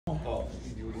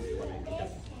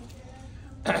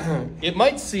It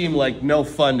might seem like no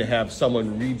fun to have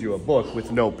someone read you a book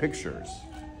with no pictures.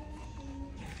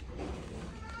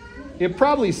 It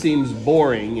probably seems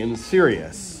boring and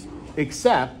serious,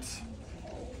 except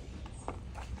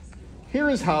here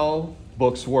is how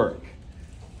books work.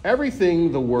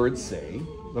 Everything the words say,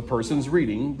 the person's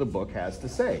reading the book has to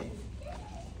say.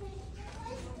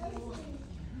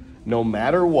 No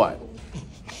matter what.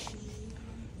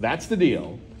 That's the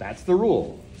deal. That's the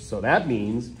rule. So that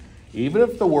means even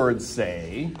if the words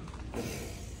say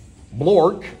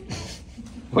blork,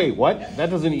 wait, what? That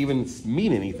doesn't even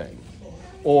mean anything.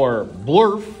 Or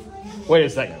blurf, wait a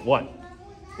second, what?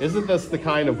 Isn't this the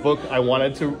kind of book I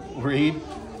wanted to read?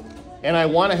 And I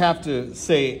have to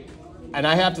say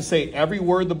every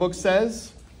word the book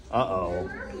says? Uh-oh.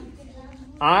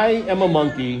 I am a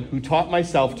monkey who taught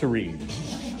myself to read.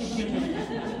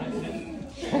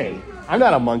 Hey, I'm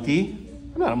not a monkey.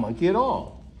 I'm not a monkey at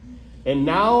all. And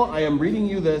now I am reading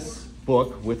you this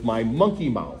book with my monkey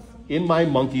mouth, in my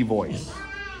monkey voice.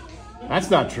 That's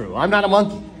not true. I'm not a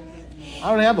monkey. I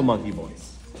don't have a monkey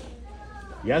voice.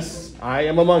 Yes, I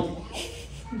am a monkey.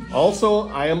 Also,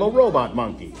 I am a robot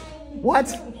monkey.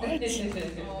 What?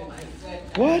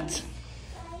 What?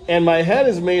 And my head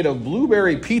is made of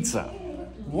blueberry pizza.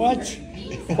 What?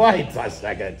 Wait a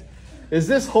second. Is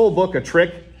this whole book a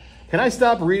trick? Can I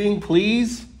stop reading,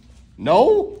 please?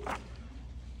 No?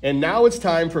 And now it's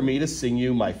time for me to sing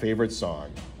you my favorite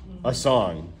song. A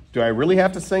song. Do I really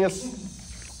have to sing a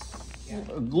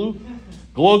glug,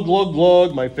 glug,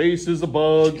 glug, my face is a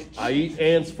bug. I eat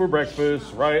ants for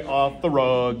breakfast right off the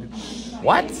rug.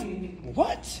 What?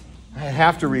 What? I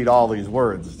have to read all these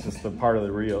words. It's just a part of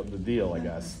the deal, I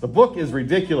guess. The book is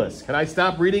ridiculous. Can I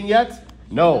stop reading yet?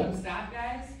 No. Stop,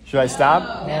 guys. Should I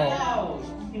stop? No.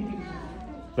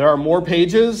 There are more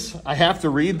pages. I have to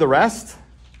read the rest?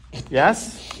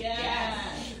 Yes?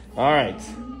 Yes. All right.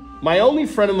 My only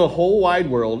friend in the whole wide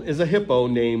world is a hippo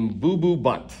named Boo Boo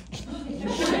Butt.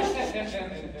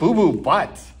 Boo Boo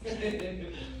Butt.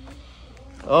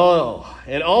 Oh,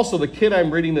 and also the kid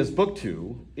I'm reading this book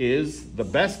to is the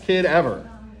best kid ever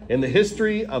in the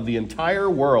history of the entire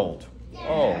world.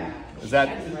 Oh, is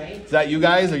that you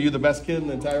guys? Are you the best kid in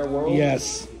the entire world?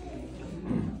 Yes.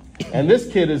 And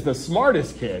this kid is the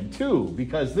smartest kid too,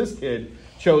 because this kid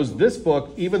chose this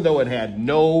book even though it had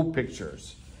no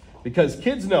pictures. Because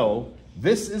kids know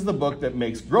this is the book that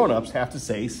makes grown-ups have to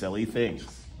say silly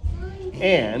things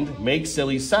and make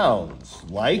silly sounds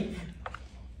like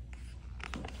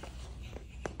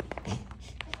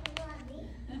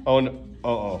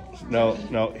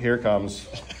no, here it comes.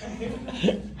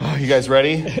 Oh, you guys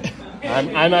ready?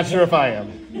 I'm not sure if I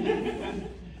am.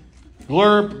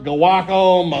 Glurp,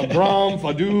 gawako, magrum,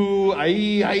 fadu,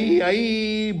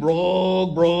 ai,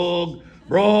 brog,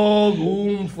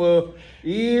 oomf,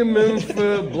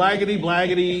 blaggity,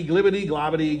 blaggity, glibbity,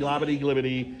 globbity, globbity,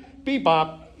 glibbity, beep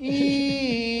bop,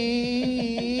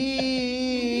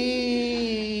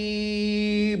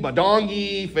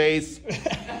 badongi face.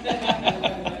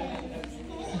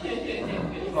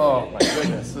 Oh my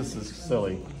goodness, this is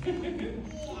silly.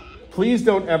 Please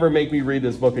don't ever make me read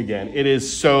this book again. It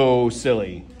is so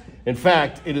silly. In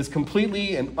fact, it is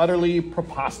completely and utterly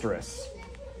preposterous.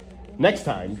 Next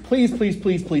time, please, please,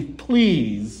 please, please,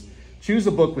 please choose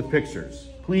a book with pictures.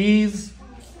 Please,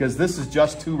 because this is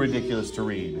just too ridiculous to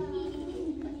read.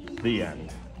 The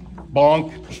end.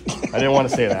 Bonk. I didn't want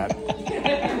to say that.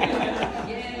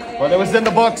 But it was in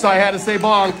the book, so I had to say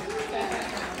bonk.